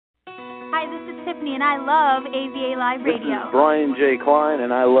Hi, this is Tiffany, and I love AVA Live Radio. This is Brian J. Klein,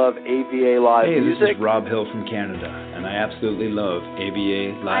 and I love AVA Live Music. Hey, this is Rob Hill from Canada, and I absolutely love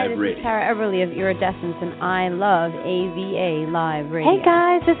AVA Live Radio. Hi, this is Tara Everly of Iridescence, and I love AVA Live Radio. Hey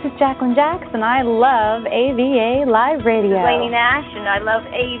guys, this is Jacqueline Jackson. I love AVA Live Radio. This is Lainey Nash, and I love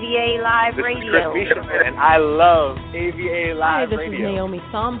AVA Live Radio. This is Chris Bishop, and I love AVA Live Radio. Hi, this is Naomi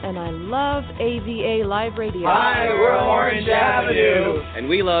Thumb, and I love AVA Live Radio. Hi, we're Orange Avenue, and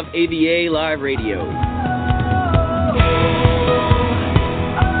we love AVA Live Radio.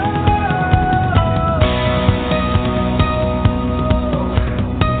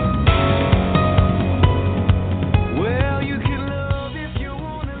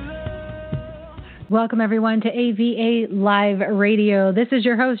 Welcome, everyone, to AVA Live Radio. This is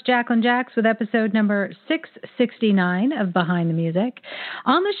your host, Jacqueline Jax, with episode number 669 of Behind the Music.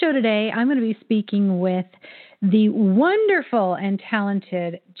 On the show today, I'm going to be speaking with the wonderful and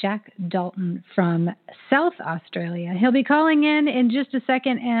talented Jack Dalton from South Australia. He'll be calling in just a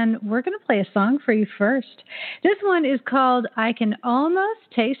second, and we're going to play a song for you first. This one is called I Can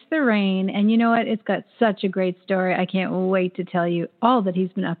Almost Taste the Rain, and you know what? It's got such a great story. I can't wait to tell you all that he's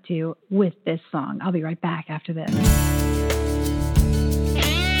been up to with this song. I'll be right back after this.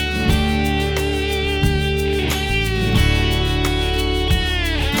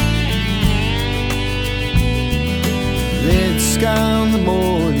 Red sky in the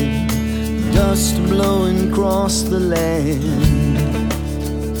morning, dust blowing across the land.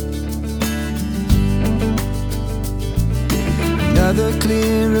 Another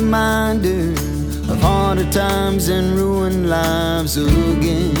clear reminder of harder times and ruined lives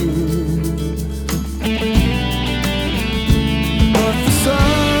again. But the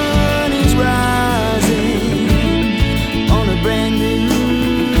sun is rising on a brand new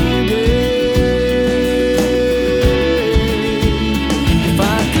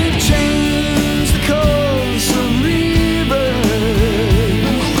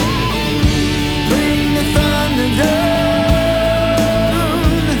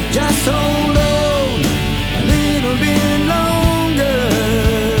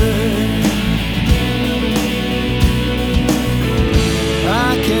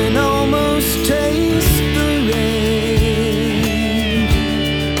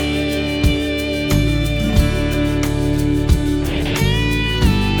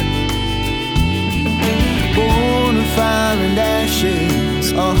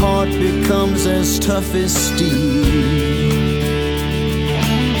our heart becomes as tough as steel.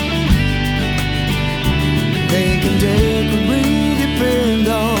 They can take what we depend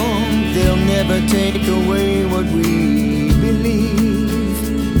on, they'll never take away what we believe.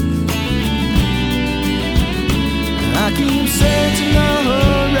 I keep searching the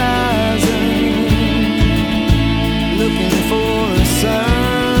horizon, looking for a sign.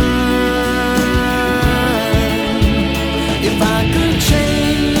 If I could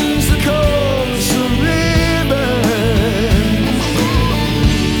change the course of rivers,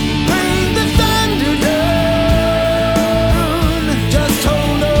 bring the thunder down, just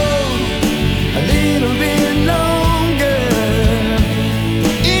hold on a little bit longer,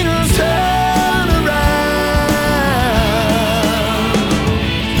 it'll turn around.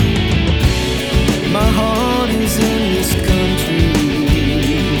 My heart is in this country,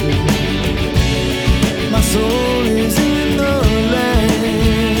 my soul is in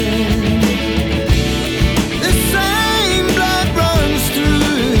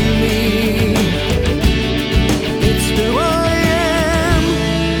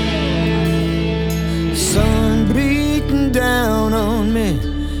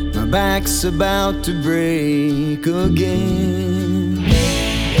back's about to break again.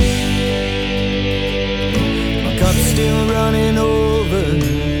 My cup's still running over,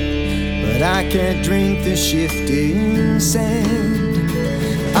 but I can't drink the shifting sand.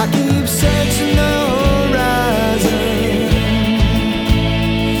 I keep searching the horizon,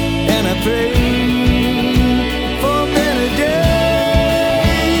 and I pray for better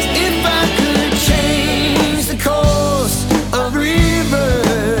days. If I could change the course of rivers,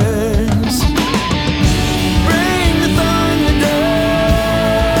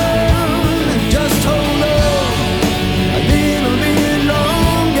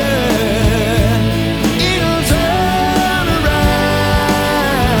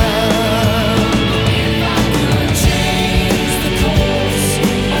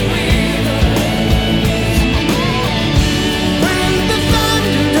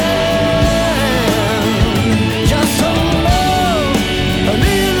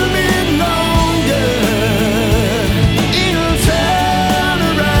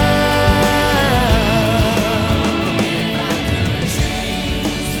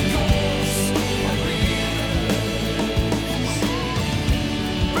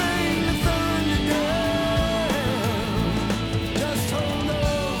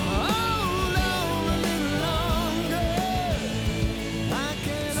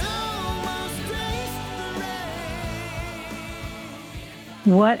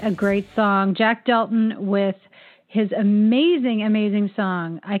 What a great song. Jack Delton with his amazing, amazing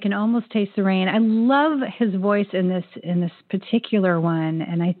song, I Can Almost Taste the Rain. I love his voice in this particular one,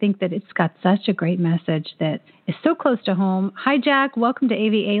 and I think that it's got such a great message that is so close to home. Hi, Jack. Welcome to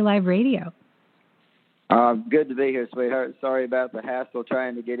AVA Live Radio. Good to be here, sweetheart. Sorry about the hassle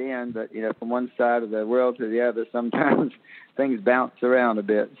trying to get in, but, from one side of the world to the other, sometimes things bounce around a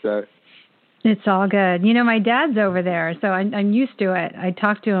bit, so... It's all good. My dad's over there, so I'm used to it. I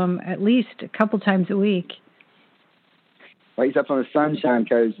talk to him at least a couple times a week. Well, he's up on the Sunshine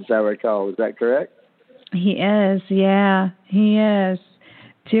Coast, as I recall. Is that correct? He is, yeah. He is.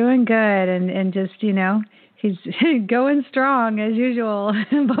 Doing good, and just, he's going strong, as usual.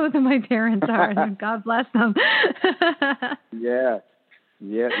 Both of my parents are. God bless them. Yeah.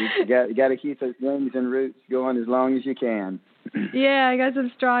 You got to keep those wings and roots going as long as you can. Yeah, I got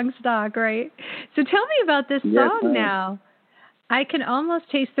some strong stock, right? So tell me about this song now. I Can Almost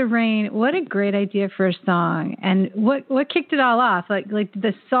Taste the Rain. What a great idea for a song. And what kicked it all off? Like did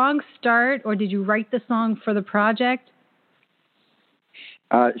the song start, or did you write the song for the project?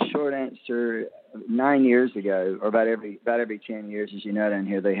 Short answer, 9 years ago, or about every 10 years, as you know, down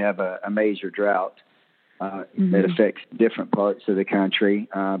here, they have a major drought that affects different parts of the country.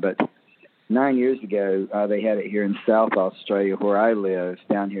 But 9 years ago, they had it here in South Australia, where I live,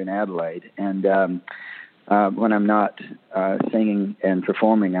 down here in Adelaide. And when I'm not singing and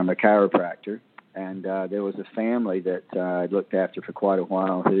performing, I'm a chiropractor. And there was a family that I'd looked after for quite a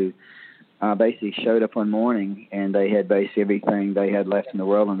while who basically showed up one morning, and they had basically everything they had left in the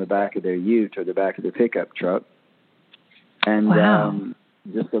world on the back of their ute or the back of their pickup truck. And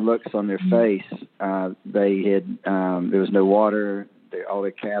just the looks on their face, they had there was no water. All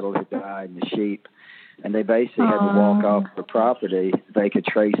their cattle had died and the sheep, and they basically had to walk off the property they could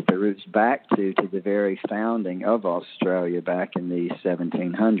trace their roots back to the very founding of Australia back in the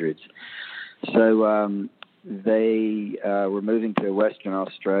 1700s. So they were moving to Western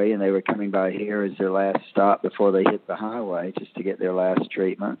Australia, and they were coming by here as their last stop before they hit the highway just to get their last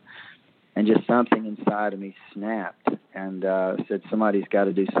treatment. And just something inside of me snapped and said, somebody's got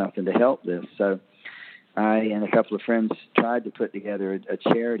to do something to help this. So I and a couple of friends tried to put together a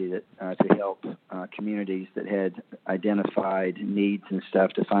charity that to help communities that had identified needs and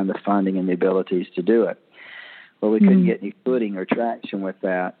stuff to find the funding and the abilities to do it. Well, we couldn't get any footing or traction with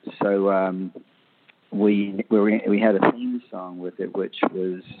that, so we had a theme song with it, which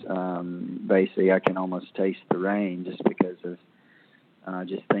was basically I Can Almost Taste the Rain, just because of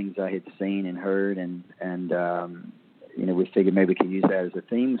just things I had seen and heard, and we figured maybe we could use that as a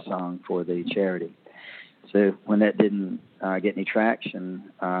theme song for the charity. So when that didn't get any traction,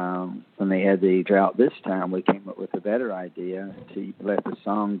 when they had the drought this time, we came up with a better idea to let the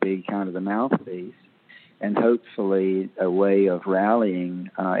song be kind of the mouthpiece and hopefully a way of rallying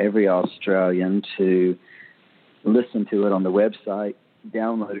every Australian to listen to it on the website,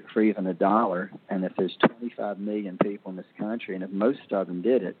 download it for even $1. And if there's 25 million people in this country, and if most of them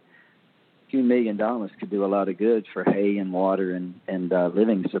did it, $2 million could do a lot of good for hay and water and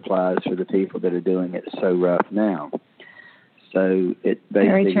living supplies for the people that are doing it so rough now. So it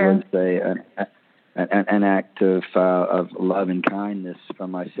basically was an act of love and kindness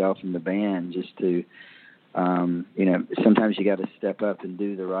from myself and the band, just to sometimes you got to step up and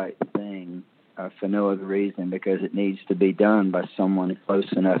do the right thing for no other reason, because it needs to be done by someone close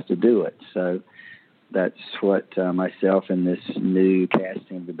enough to do it. So that's what myself and this new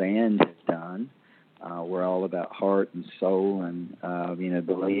casting of the band have done. We're all about heart and soul and,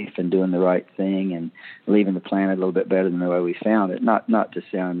 belief and doing the right thing and leaving the planet a little bit better than the way we found it. Not to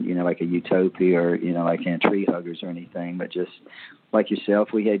sound, like a utopia or, like tree huggers or anything, but just like yourself,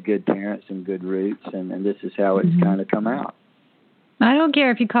 we had good parents and good roots, and this is how it's kind of come out. I don't care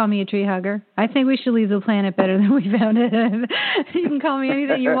if you call me a tree hugger. I think we should leave the planet better than we found it. You can call me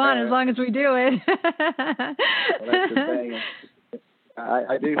anything you want as long as we do it. Well, that's the thing.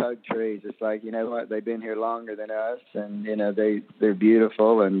 I do hug trees. It's like, what, they've been here longer than us, and they're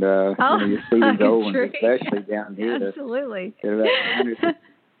beautiful, and you see these old ones, especially down here. Absolutely. They're about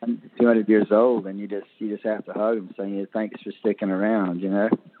 200 years old, and you just have to hug them, saying thanks for sticking around.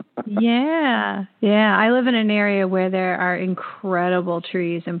 Yeah. I live in an area where there are incredible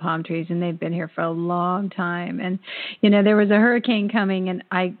trees and palm trees, and they've been here for a long time. And there was a hurricane coming, and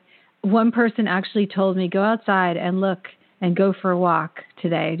one person actually told me, go outside and look and go for a walk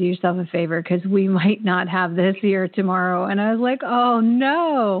today. Do yourself a favor, because we might not have this here tomorrow. And I was like, oh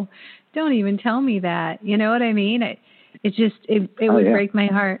no, don't even tell me that. You know what I mean? It would break my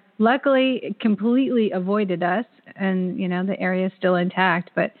heart. Luckily, it completely avoided us, and the area is still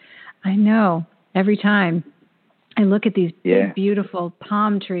intact. But I know every time I look at these big, beautiful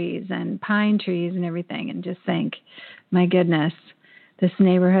palm trees and pine trees and everything and just think, my goodness, this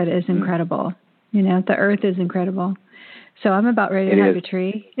neighborhood is incredible. You know, the earth is incredible. So I'm about ready to hug a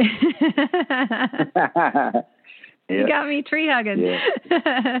tree. You got me tree hugging. Yeah.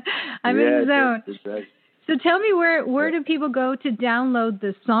 I'm in the zone. Exactly. So tell me, where do people go to download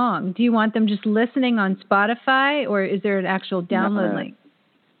the song? Do you want them just listening on Spotify, or is there an actual download link?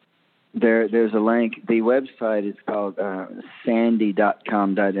 There's a link. The website is called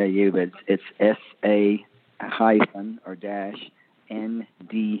sandy.com.au, but it's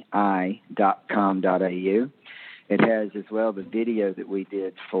SA-NDI.com.au. It has as well the video that we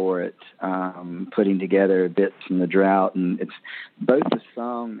did for it, putting together bits from the drought, and it's both the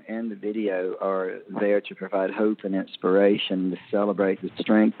song and the video are there to provide hope and inspiration to celebrate the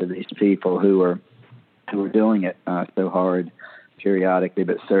strength of these people who are doing it so hard periodically,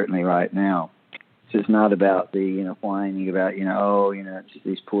 but certainly right now. It's not about the whining about it's just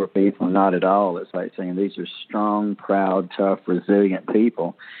these poor people. Not at all. It's like saying these are strong, proud, tough, resilient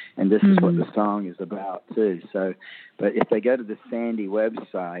people, and this is what the song is about too. So, but if they go to the Sandy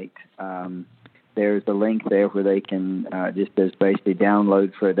website, there's a link there where they can just basically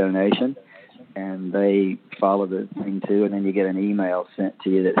download for a donation, and they follow the thing too, and then you get an email sent to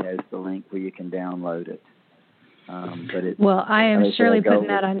you that has the link where you can download it. Well, I am surely putting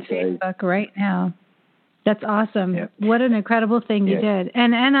that on Facebook right now. That's awesome. Yep. What an incredible thing you did.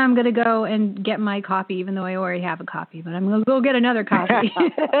 And I'm going to go and get my copy, even though I already have a copy, but I'm going to go get another copy.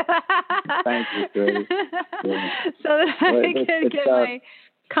 Thank you, Judy. So that I can get my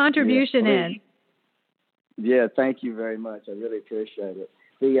contribution in. Yeah, thank you very much. I really appreciate it.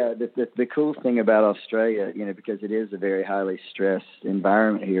 The cool thing about Australia, because it is a very highly stressed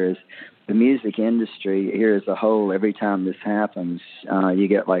environment here, is the music industry here as a whole. Every time this happens, you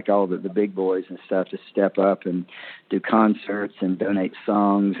get like all the big boys and stuff to step up and do concerts and donate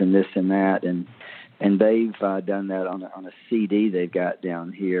songs and this and that, and they've done that on a CD they've got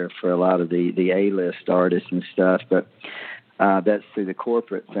down here for a lot of the A-list artists and stuff, but. That's through the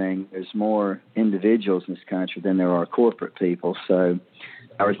corporate thing. There's more individuals in this country than there are corporate people. So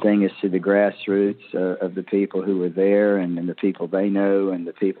our thing is through the grassroots of the people who are there and the people they know and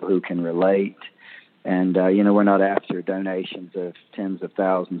the people who can relate. And, we're not after donations of tens of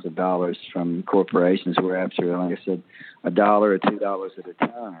thousands of dollars from corporations. We're after, like I said, $1 or $2 at a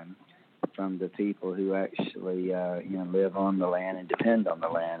time from the people who actually, live on the land and depend on the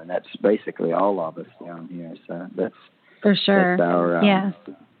land. And that's basically all of us down here. So that's... For sure. That's our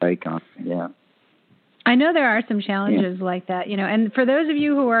take on it. Yeah. I know there are some challenges like that, and for those of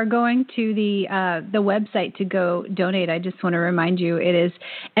you who are going to the website to go donate, I just want to remind you it is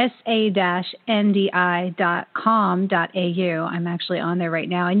sa-ndi.com.au. I'm actually on there right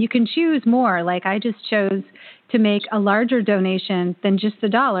now, and you can choose more. Like I just chose to make a larger donation than just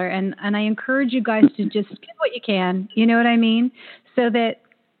 $1, and I encourage you guys to just give what you can. You know what I mean? So that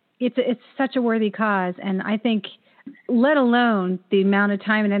it's such a worthy cause, and I think. Let alone the amount of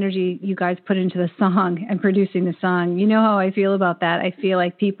time and energy you guys put into the song and producing the song. You know how I feel about that. I feel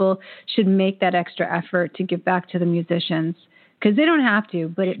like people should make that extra effort to give back to the musicians because they don't have to,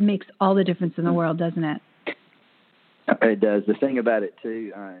 but it makes all the difference in the world, doesn't it? It does. The thing about it,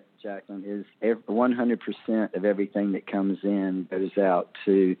 too, Jacqueline, is 100% of everything that comes in goes out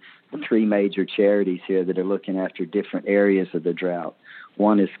to 3 major charities here that are looking after different areas of the drought.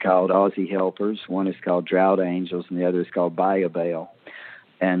 One is called Aussie Helpers, one is called Drought Angels, and the other is called BioBail.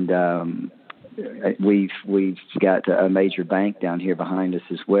 And we've got a major bank down here behind us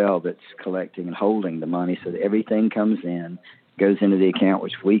as well that's collecting and holding the money so that everything comes in, goes into the account,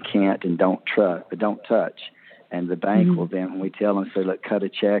 which we can't and don't touch. And the bank will then, when we tell them, say, look, cut a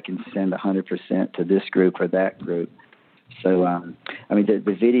check and send 100% to this group or that group. So,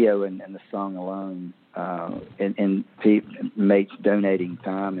 the video and the song alone and mates donating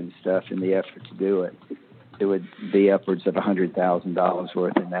time and stuff in the effort to do it, it would be upwards of $100,000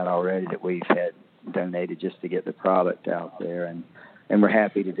 worth in that already that we've had donated just to get the product out there. And we're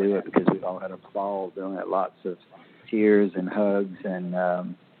happy to do it because we've all had a ball doing it, lots of tears and hugs and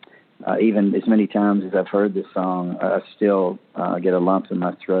even as many times as I've heard this song, I still get a lump in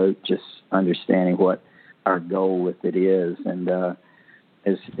my throat just understanding what our goal with it is. And I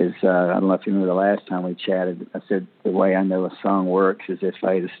don't know if you remember the last time we chatted, I said the way I know a song works is if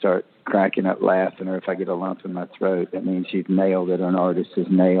I either start cracking up laughing or if I get a lump in my throat, that means you've nailed it or an artist has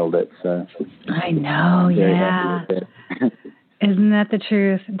nailed it. So I know, yeah. Isn't that the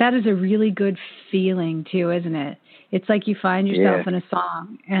truth? That is a really good feeling too, isn't it? It's like you find yourself in a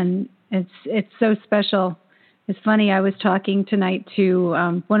song, and it's so special. It's funny, I was talking tonight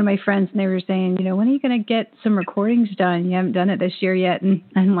to one of my friends, and they were saying, you know, when are you going to get some recordings done? You haven't done it this year yet. And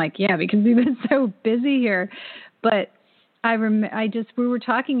I'm like, yeah, because we've been so busy here. But we were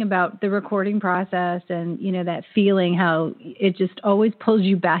talking about the recording process and, you know, that feeling, how it just always pulls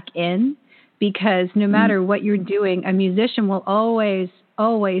you back in, because no matter what you're doing, a musician will always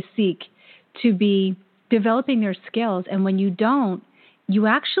seek to be developing their skills. And when you don't, you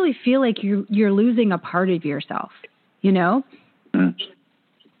actually feel like you're losing a part of yourself, you know?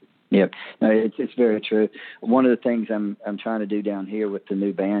 Yep. No, it's very true. One of the things I'm trying to do down here with the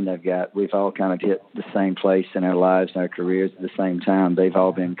new band I've got, we've all kind of hit the same place in our lives and our careers at the same time. They've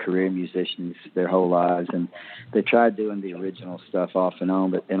all been career musicians their whole lives, and they tried doing the original stuff off and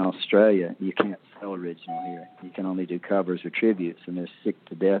on, but in Australia, you can't sell original here. You can only do covers or tributes, and they're sick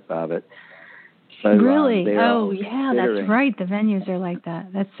to death of it. So, really? Oh, yeah, that's right. The venues are like that.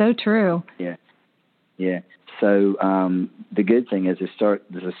 That's so true. Yeah. So the good thing is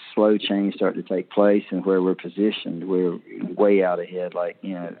there's a slow change starting to take place, and where we're positioned, we're way out ahead, like,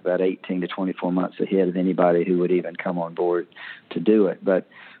 you know, about 18 to 24 months ahead of anybody who would even come on board to do it. But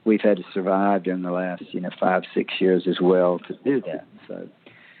we've had to survive during the last, 5-6 years as well to do that. So,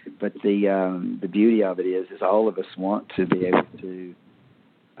 but the beauty of it is all of us want to be able to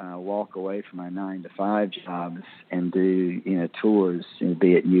walk away from our 9-to-5 jobs and do, tours,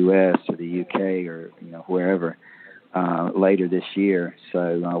 be it U.S. or the U.K. or, wherever, later this year.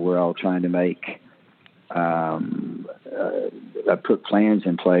 So we're all trying to put plans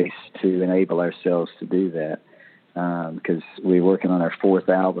in place to enable ourselves to do that, because we're working on our 4th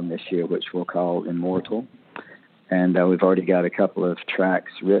album this year, which we'll call Immortal. And we've already got a couple of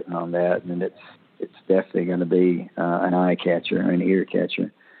tracks written on that, and it's definitely going to be an eye catcher, an ear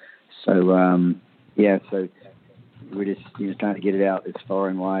catcher. So, so we're just trying to get it out as far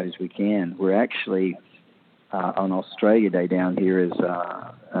and wide as we can. We're actually on Australia Day down here is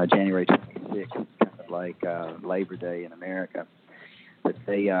January 26th, kind of like Labor Day in America. But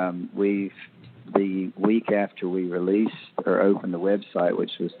the week after we released or opened the website,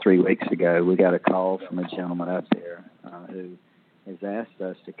 which was 3 weeks ago, we got a call from a gentleman up there who has asked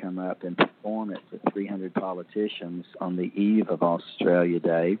us to come up and perform it for 300 politicians on the eve of Australia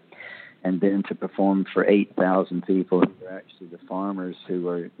Day, and then to perform for 8,000 people who are actually the farmers who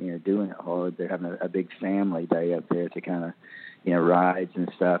are doing it hard. They're having a big family day up there to kind of rides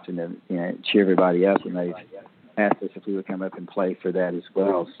and stuff, and then cheer everybody up. And they've asked us if we would come up and play for that as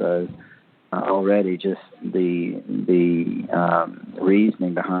well. So already just the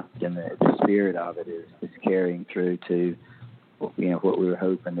reasoning behind it and the spirit of it is carrying through to what we were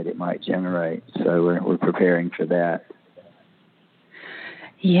hoping that it might generate. So we're preparing for that.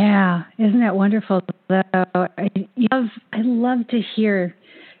 Yeah, isn't that wonderful? Though I love to hear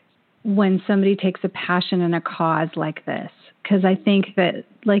when somebody takes a passion and a cause like this, because I think that,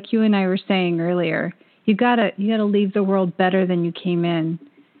 like you and I were saying earlier, you gotta leave the world better than you came in.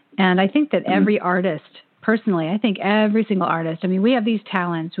 And I think that every artist, personally, I think every single artist, I mean, we have these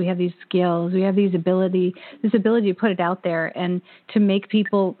talents, we have these skills, we have this ability to put it out there and to make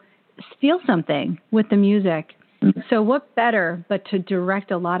people feel something with the music. So what better but to direct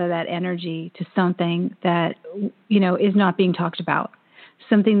a lot of that energy to something that, is not being talked about,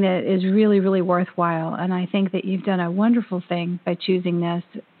 something that is really, really worthwhile. And I think that you've done a wonderful thing by choosing this.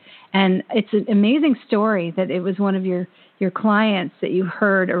 And it's an amazing story that it was one of your clients that you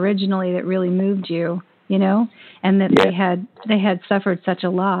heard originally that really moved you, and that they had suffered such a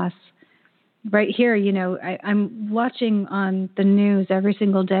loss. Right here, I'm watching on the news every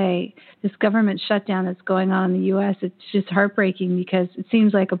single day this government shutdown that's going on in the U.S. It's just heartbreaking because it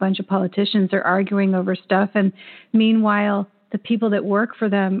seems like a bunch of politicians are arguing over stuff, and meanwhile, the people that work for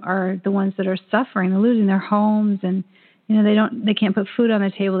them are the ones that are suffering. They're losing their homes, and they can't put food on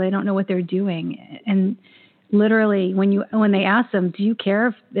the table. They don't know what they're doing, and literally, when they ask them, do you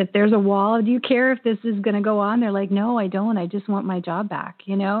care if there's a wall? Do you care if this is going to go on? They're like, no, I don't. I just want my job back,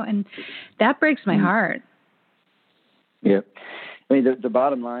 and that breaks my heart. Yeah. I mean, the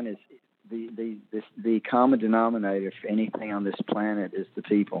bottom line is the common denominator for anything on this planet is the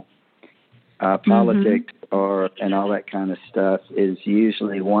people. Politics and all that kind of stuff is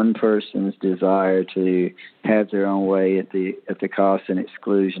usually one person's desire to have their own way at the cost and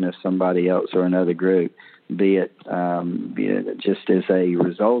exclusion of somebody else or another group. Be it just as a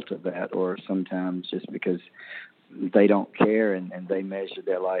result of that, or sometimes just because they don't care and they measure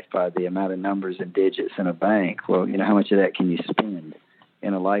their life by the amount of numbers and digits in a bank. Well, how much of that can you spend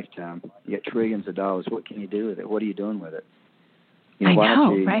in a lifetime? You get trillions of dollars. What can you do with it? What are you doing with it? I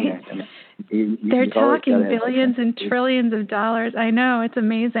know, right? They're talking billions and trillions of dollars. I know, it's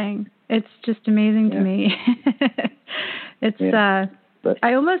amazing. It's just amazing to me.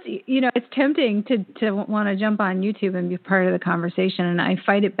 I almost, it's tempting to want to jump on YouTube and be part of the conversation, and I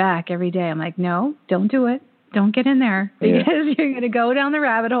fight it back every day. I'm like, no, don't do it. Don't get in there, because you're going to go down the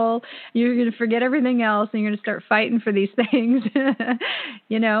rabbit hole. You're going to forget everything else, and you're going to start fighting for these things. But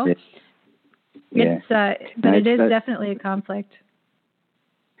it is definitely a conflict.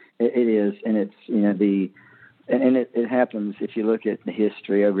 It is, and it's it happens if you look at the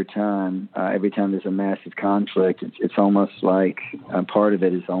history over time. Every time there's a massive conflict, it's almost like part of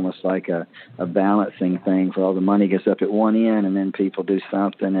it is almost like a balancing thing, for all the money gets up at one end, and then people do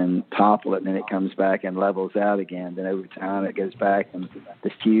something and topple it, and then it comes back and levels out again. Then over time it goes back, and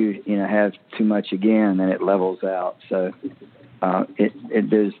the few have too much again, and then it levels out. So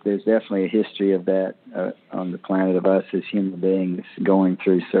there's definitely a history of that on the planet of us as human beings going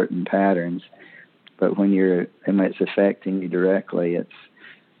through certain patterns. But when it's affecting you directly, it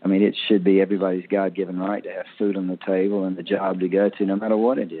should be everybody's God-given right to have food on the table and the job to go to, no matter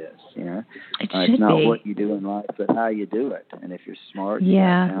what it is. It's not what you do in life, but how you do it. And if you're smart, you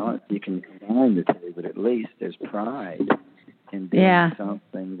have talent, you can combine the two. But at least there's pride in doing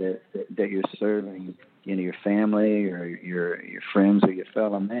something that you're serving, your family or your friends or your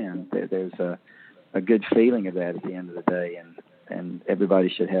fellow man. There's a good feeling of that at the end of the day, and everybody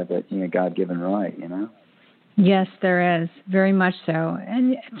should have that God-given right, Yes, there is, very much so.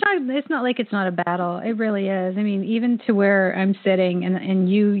 And it's not like it's not a battle. It really is. Even to where I'm sitting, and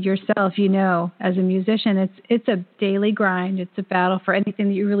you yourself, as a musician, it's a daily grind. It's a battle for anything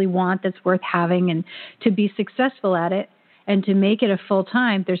that you really want that's worth having, and to be successful at it and to make it a full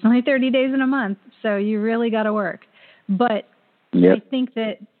time. There's only 30 days in a month, so you really got to work. But I think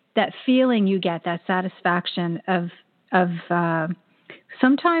that feeling you get, that satisfaction of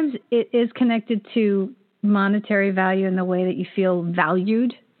sometimes it is connected to monetary value in the way that you feel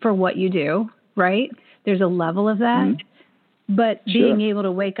valued for what you do, right? There's a level of that. Mm-hmm. But being able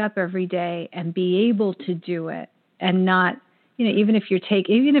to wake up every day and be able to do it, and not, even if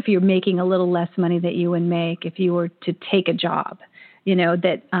you're making a little less money that you would make if you were to take a job,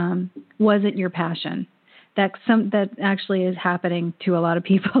 that wasn't your passion. That actually is happening to a lot of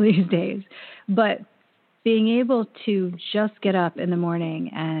people these days. But being able to just get up in the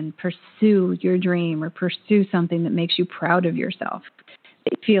morning and pursue your dream, or pursue something that makes you proud of yourself,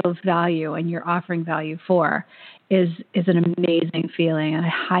 that feels value and you're offering value for, is an amazing feeling. And I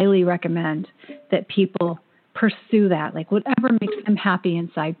highly recommend that people pursue that. Like, whatever makes them happy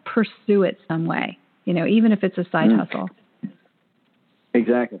inside, pursue it some way, even if it's a side hustle.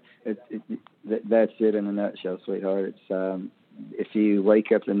 Exactly. That's it in a nutshell, sweetheart. It's if you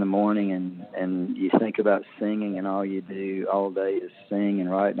wake up in the morning and you think about singing, and all you do all day is sing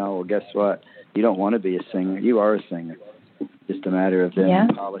and write and all, well, guess what? You don't want to be a singer. You are a singer. Just a matter of them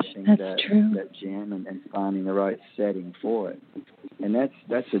polishing that gem and finding the right setting for it. And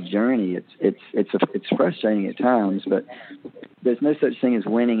that's a journey. It's frustrating at times, but there's no such thing as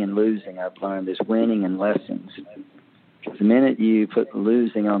winning and losing. I've learned there's winning and lessons. Because the minute you put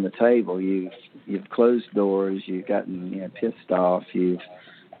losing on the table, you've closed doors, you've gotten pissed off, you've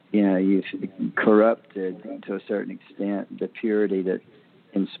corrupted to a certain extent the purity that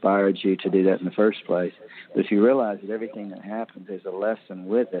inspired you to do that in the first place. But if you realize that everything that happens is a lesson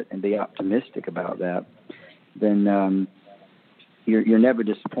with it, and be optimistic about that, then you're never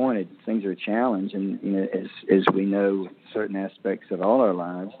disappointed. Things are a challenge, and as we know, certain aspects of all our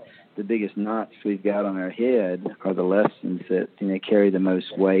lives, the biggest knots we've got on our head are the lessons that carry the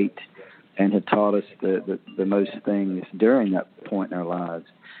most weight and have taught us the most things during that point in our lives.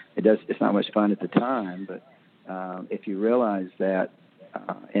 It's not much fun at the time, but if you realize that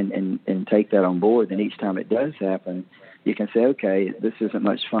and take that on board, then each time it does happen, you can say, okay, this isn't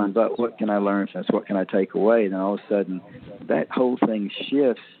much fun, but what can I learn from this? What can I take away? And then all of a sudden, that whole thing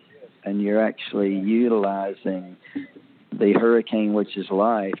shifts, and you're actually utilizing the hurricane, which is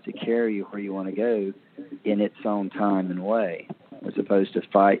life, to carry you where you want to go in its own time and way, as opposed to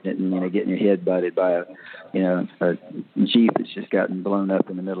fighting it and getting your head butted by a Jeep that's just gotten blown up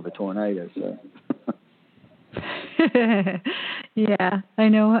in the middle of a tornado. So. Yeah, I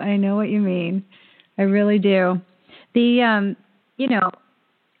know what you mean. I really do. The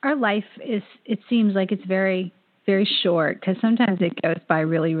our life it seems like it's very, very short, because sometimes it goes by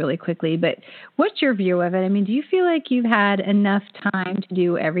really, really quickly. But what's your view of it? Do you feel like you've had enough time to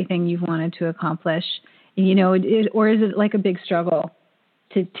do everything you've wanted to accomplish? Or is it like a big struggle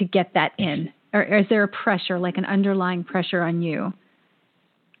to get that in? Or is there a pressure, like an underlying pressure on you?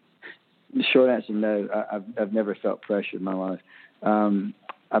 The short answer, no. I've never felt pressure in my life.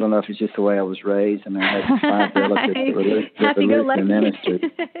 I don't know if it's just the way I was raised. I mean, I had 5 relatives that were Lutheran ministers.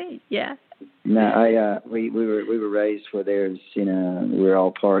 Yeah. No, we were raised where there's, we're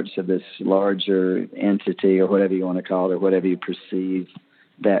all parts of this larger entity, or whatever you want to call it, or whatever you perceive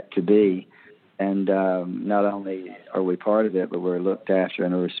that to be. And not only are we part of it, but we're looked after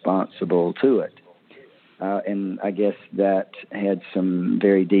and are responsible to it. And I guess that had some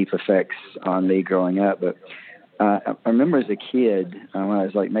very deep effects on me growing up. But I remember as a kid, when I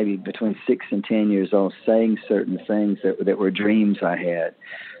was like maybe between 6 and 10 years old, saying certain things that were dreams I had.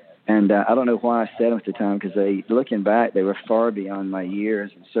 And I don't know why I said them at the time, because looking back, they were far beyond my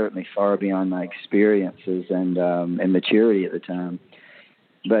years and certainly far beyond my experiences and maturity at the time.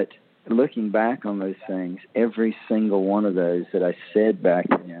 But looking back on those things, every single one of those that I said back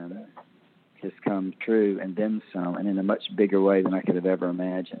then has come true, and then some, and in a much bigger way than I could have ever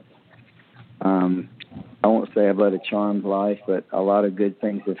imagined. I won't say I've led a charmed life, but a lot of good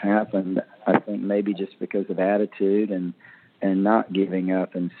things have happened, I think maybe just because of attitude and not giving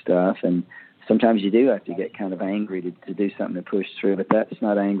up and stuff. And sometimes you do have to get kind of angry to do something to push through, but that's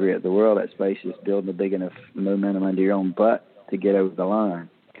not angry at the world. That's basically just building a big enough momentum under your own butt to get over the line.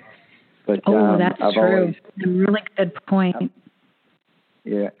 But that's true. A really good point.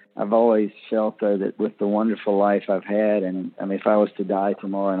 I've always felt, though, that with the wonderful life I've had, and I mean, if I was to die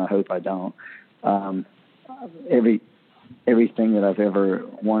tomorrow, and I hope I don't, everything that I've ever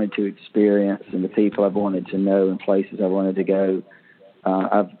wanted to experience and the people I've wanted to know and places I wanted to go,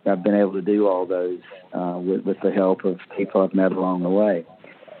 I've been able to do all those with the help of people I've met along the way.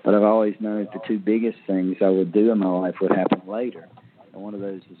 But I've always known that the 2 biggest things I would do in my life would happen later. And one of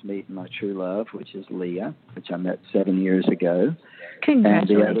those is meeting my true love, which is Leah, which I met 7 years ago.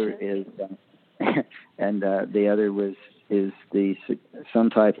 Congratulations. And the other is some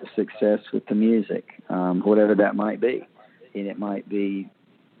type of success with the music, whatever that might be. And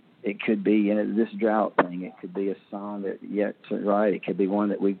it could be this drought thing. It could be a song that yet to write. It could be one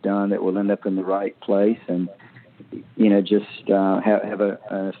that we've done that will end up in the right place, and just have an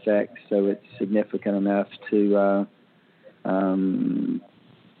effect so it's significant enough to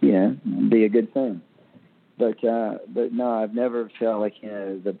be a good thing. But no, I've never felt like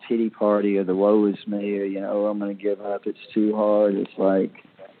the pity party or the woe is me, or I'm going to give up. It's too hard. It's like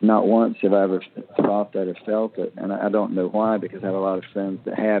not once have I ever thought that or felt it, and I don't know why, because I have a lot of friends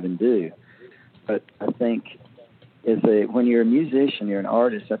that have and do. But I think when you're a musician, you're an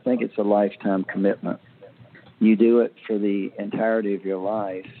artist. I think it's a lifetime commitment. You do it for the entirety of your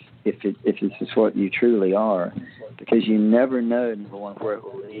life if this is what you truly are, because you never know, number one, where it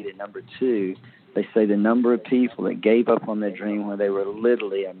will lead, and number two, they say the number of people that gave up on their dream when they were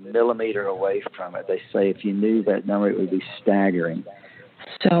literally a millimeter away from it. They say if you knew that number, it would be staggering.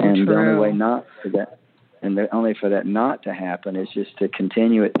 And true. The only way not for that, and the only for that not to happen, is just to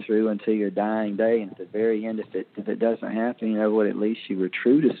continue it through until your dying day. And at the very end, if it doesn't happen, at least you were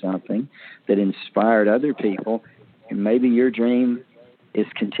true to something that inspired other people, and maybe your dream is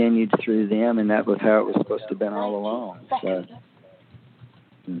continued through them, and that was how it was supposed to have been all along. So.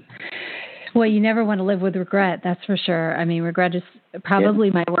 Well, you never want to live with regret, that's for sure. I mean, regret is probably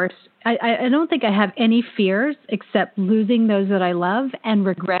my worst. I don't think I have any fears except losing those that I love and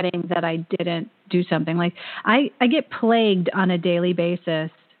regretting that I didn't do something. Like, I get plagued on a daily basis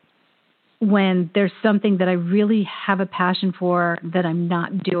when there's something that I really have a passion for that I'm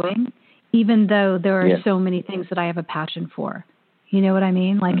not doing, even though there are so many things that I have a passion for. You know what I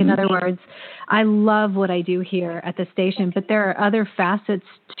mean? Like, in other words, I love what I do here at the station, but there are other facets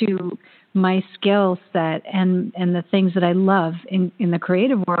to my skill set and the things that I love in the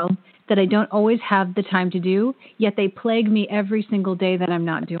creative world that I don't always have the time to do, yet they plague me every single day that I'm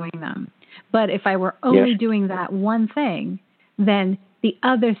not doing them. But if I were only doing that one thing, then the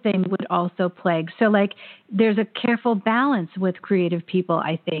other thing would also plague. So, like, there's a careful balance with creative people,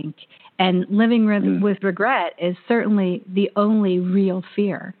 I think. And living with regret is certainly the only real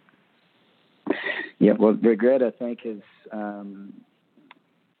fear. Yeah, well, regret, I think, is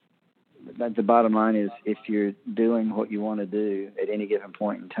the bottom line is if you're doing what you want to do at any given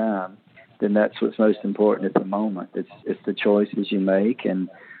point in time, then that's what's most important at the moment. It's the choices you make, and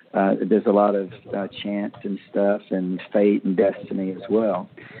there's a lot of chance and stuff and fate and destiny as well.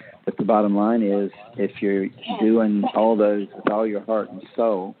 But the bottom line is if you're doing all those with all your heart and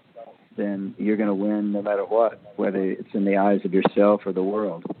soul, then you're going to win no matter what, whether it's in the eyes of yourself or the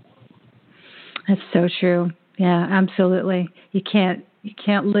world. That's so true. Yeah, absolutely. You can't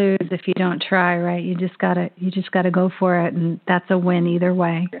lose if you don't try, right? You just gotta go for it, and that's a win either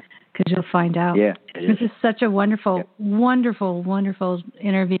way, because you'll find out. Yeah. This is such a wonderful, wonderful, wonderful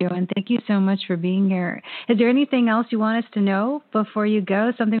interview, and thank you so much for being here. Is there anything else you want us to know before you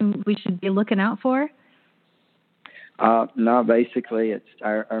go, something we should be looking out for? No, basically, it's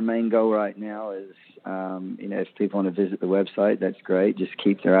our main goal right now is, if people want to visit the website, that's great. Just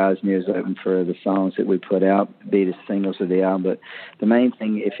keep their eyes and ears open for the songs that we put out, be the singles of the album. But the main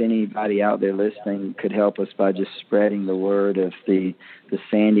thing, if anybody out there listening could help us by just spreading the word of the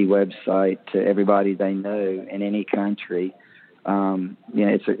Sandy website to everybody they know in any country.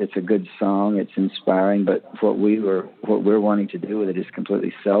 It's a good song. It's inspiring, but what we're wanting to do with it is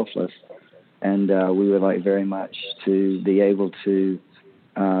completely selfless. And we would like very much to be able to,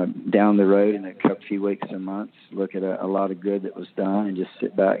 down the road in a few weeks or months, look at a lot of good that was done and just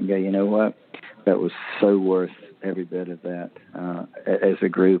sit back and go, you know what, that was so worth every bit of that, as a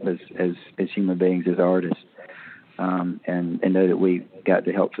group, as human beings, as artists, and know that we got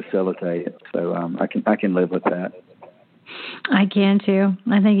to help facilitate it. So I can live with that. I can too.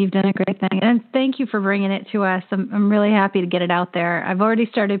 I think you've done a great thing. And thank you for bringing it to us. I'm really happy to get it out there. I've already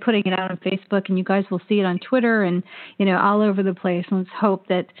started putting it out on Facebook, and you guys will see it on Twitter and, all over the place. Let's hope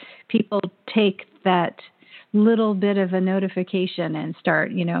that people take that little bit of a notification and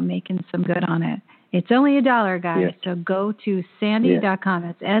start, making some good on it. It's only $1, guys. Yeah. So go to sandy.com.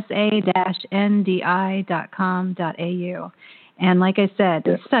 It's sa-ndi.com.au. And like I said,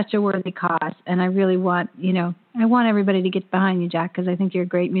 it's such a worthy cause, and I really want, I want everybody to get behind you, Jack, because I think you're a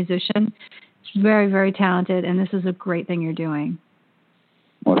great musician. It's very, very talented, and this is a great thing you're doing.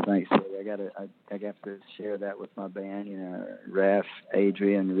 Well, thanks. I got to share that with my band, Raph,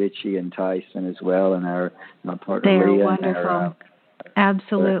 Adrian, Richie, and Tyson as well, and my partner Leah. They are wonderful.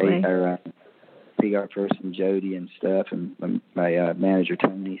 Absolutely. Our PR person Jody and stuff, and my manager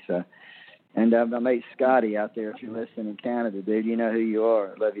Tony. So. And my mate Scotty out there, if you're listening in Canada, dude, you know who you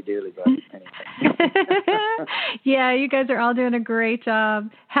are. Love you dearly, buddy. Yeah, you guys are all doing a great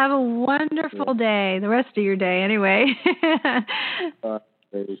job. Have a wonderful day, the rest of your day anyway.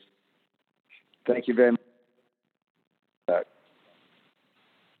 Thank you very much.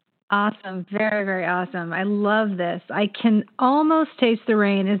 Awesome. Very, very awesome. I love this. I Can Almost Taste the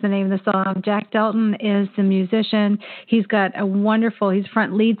Rain is the name of the song. Jack Dalton is the musician. He's got he's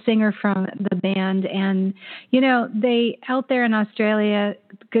front lead singer from the band. And, they out there in Australia,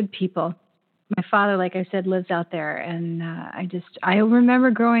 good people. My father, like I said, lives out there. And I remember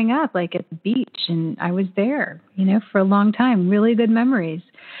growing up like at the beach, and I was there, for a long time. Really good memories.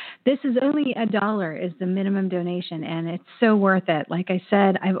 This is only $1 is the minimum donation, and it's so worth it. Like I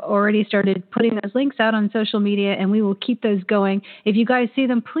said, I've already started putting those links out on social media, and we will keep those going. If you guys see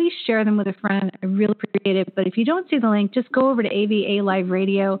them, please share them with a friend. I really appreciate it. But if you don't see the link, just go over to AVA Live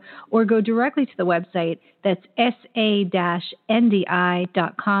Radio or go directly to the website. That's sa-ndi.com.au,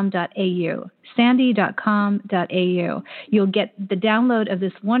 sandy.com.au. You'll get the download of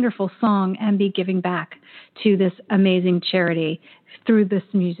this wonderful song and be giving back to this amazing charity through this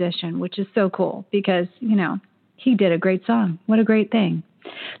musician, which is so cool because, he did a great song. What a great thing.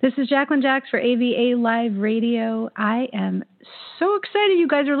 This is Jacqueline Jacks for AVA Live Radio. I am so excited you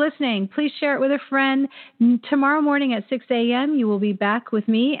guys are listening. Please share it with a friend. Tomorrow morning at 6 a.m., you will be back with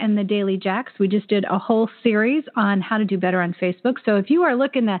me and the Daily Jacks. We just did a whole series on how to do better on Facebook. So if you are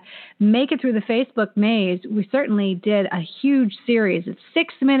looking to make it through the Facebook maze, we certainly did a huge series. It's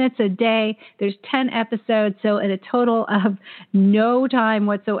 6 minutes a day. There's 10 episodes. So in a total of no time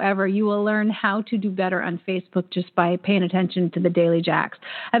whatsoever, you will learn how to do better on Facebook just by paying attention to the Daily Jacks.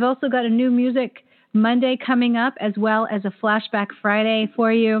 I've also got a new Music Monday coming up, as well as a Flashback Friday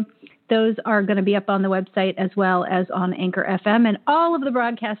for you. Those are going to be up on the website as well as on Anchor FM and all of the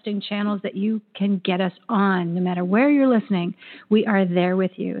broadcasting channels that you can get us on. No matter where you're listening, we are there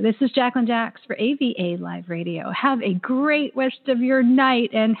with you. This is Jacqueline Jacks for AVA Live Radio. Have a great rest of your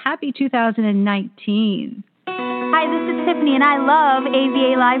night and happy 2019. Hi, this is Tiffany, and I love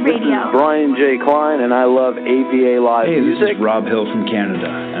AVA Live Radio. This is Brian J. Klein, and I love AVA Live Music. This is Rob Hill from Canada,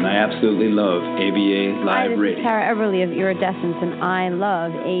 and I absolutely love AVA Live Radio. Hi, this is Tara Everly of Iridescence, and I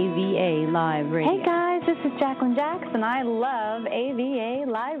love AVA Live Radio. Hey, guys, this is Jacqueline Jacks, and I love AVA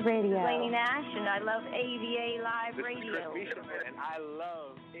Live Radio. Lainey Nash, and I love AVA Live Radio. This is Chris Bishop, and I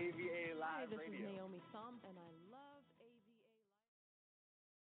love AVA Live Radio. Hi, this is Naomi Thumb, and I love